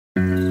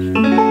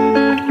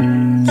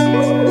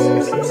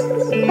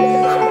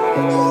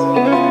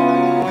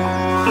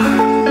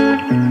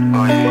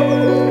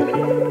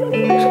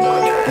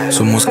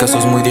Somos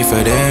casos muy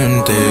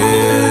diferentes.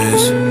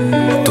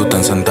 Tú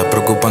tan santa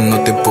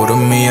preocupándote por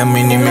mí, a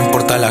mí ni me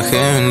importa la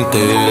gente,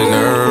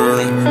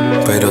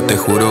 girl. Pero te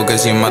juro que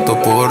sí mato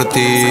por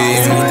ti.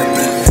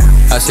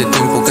 Hace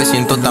tiempo que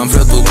siento tan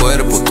feo tu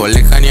cuerpo. Tu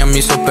lejanía me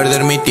hizo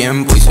perder mi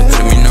tiempo y se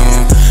terminó.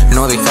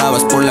 No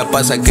dejabas por la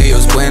paz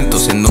aquellos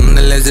cuentos en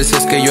donde les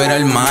decías que yo era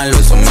el malo,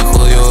 eso me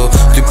jodió.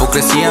 Tu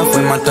hipocresía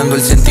fue matando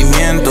el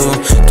sentimiento.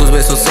 Tus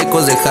besos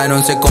secos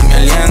dejaron seco mi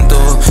aliento.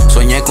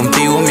 Soñé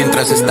contigo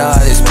mientras estaba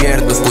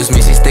despierto, pues me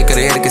hiciste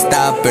creer que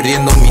estaba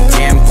perdiendo mi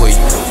tiempo. Y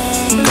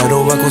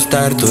caro va a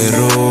costar tu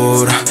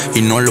error,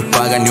 y no lo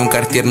paga ni un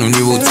Cartier ni un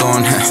Louis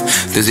Vuitton.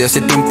 Desde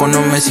hace tiempo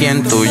no me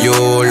siento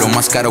yo. Lo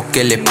más caro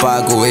que le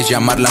pago es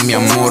llamarla mi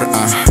amor.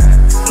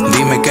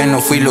 Dime que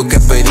no fui lo que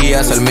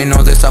pedías, al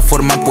menos de esa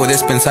forma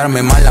puedes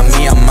pensarme mal a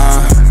mí,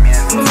 amá.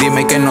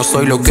 Dime que no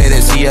soy lo que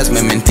decías,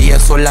 me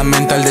mentías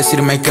solamente al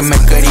decirme que me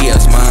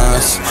querías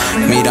más.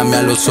 Mírame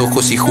a los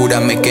ojos y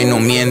júrame que no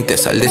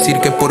mientes al decir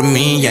que por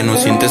mí ya no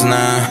sientes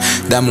nada.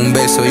 Dame un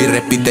beso y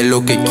repite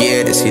lo que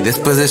quieres, y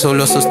después de eso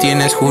lo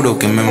sostienes, juro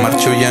que me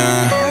marcho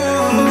ya.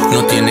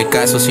 No tiene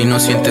caso si no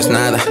sientes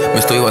nada. Me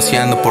estoy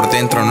vaciando por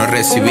dentro, no he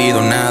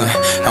recibido nada.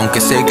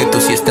 Aunque sé que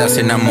tú sí estás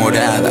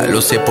enamorada,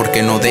 lo sé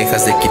porque no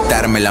dejas de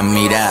quitarme la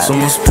mirada.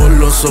 Somos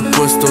polos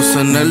opuestos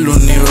en el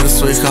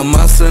universo y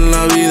jamás en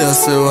la vida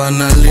se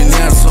van a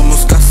alinear.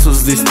 Somos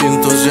casos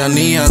distintos, ya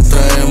ni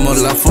atraemos.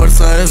 La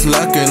fuerza es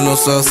la que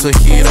nos hace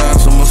girar.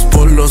 Somos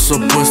polos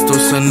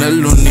opuestos en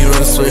el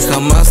universo y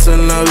jamás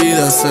en la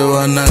vida se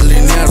van a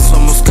alinear.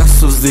 Somos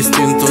casos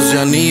distintos,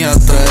 ya ni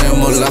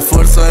atraemos. La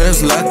fuerza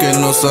es la que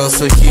nos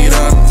hace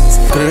girar.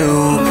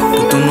 Creo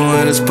que tú no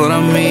eres para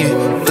mí.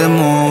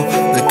 Temo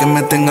de que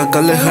me tenga que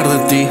alejar de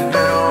ti.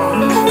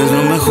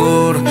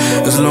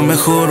 Es lo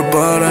mejor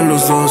para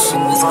los dos.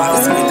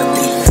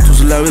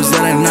 Tus labios de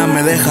arena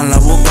me dejan la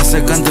boca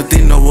seca ante ti.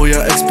 No voy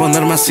a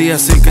exponerme así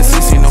que sí,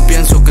 si no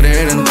pienso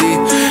creer en ti.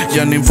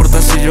 Ya no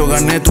importa si yo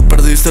gané, tú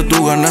perdiste,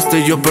 tú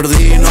ganaste, yo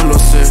perdí, no lo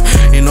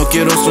sé. Y no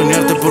quiero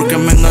soñarte porque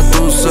me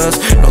engatusas.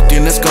 No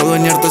tienes que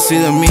adueñarte si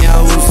de mí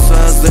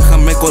abusas.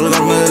 Déjame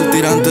colgarme del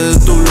tirante de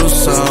tu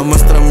blusa.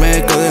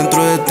 Muéstrame que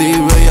dentro de ti,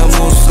 bella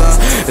musa.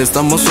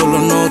 Estamos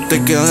solos, no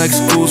te quedan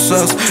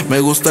excusas. Me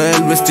gusta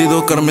el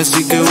vestido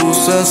carmesí que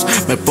usas.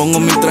 Me pongo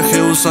mi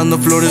traje usando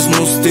flores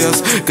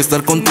mustias. Que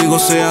estar contigo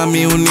sea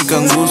mi única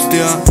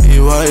angustia. Y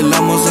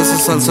bailamos esa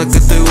salsa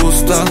que te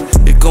gusta.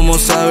 Y cómo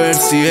saber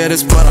si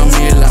eres para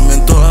mí.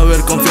 Lamento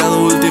haber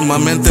confiado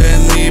últimamente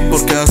en mí,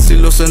 porque así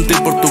lo sentí,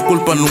 por tu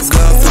culpa nunca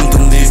te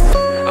entendí.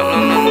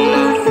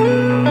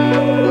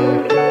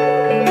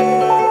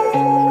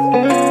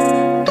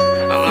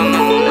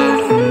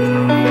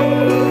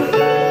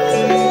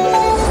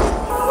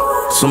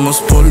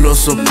 Somos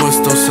polos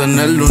opuestos en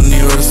el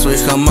universo y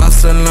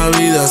jamás en la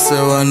vida se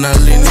van a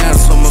alinear.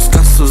 Somos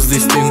casos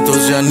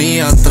distintos, ya ni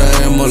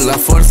atraemos. La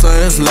fuerza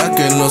es la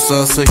que nos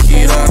hace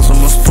girar.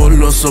 Somos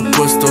polos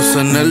opuestos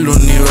en el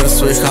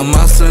universo y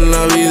jamás en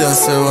la vida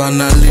se van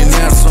a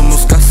alinear.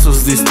 Somos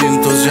casos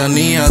distintos, ya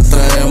ni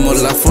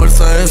atraemos. La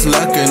fuerza es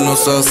la que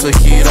nos hace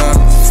girar.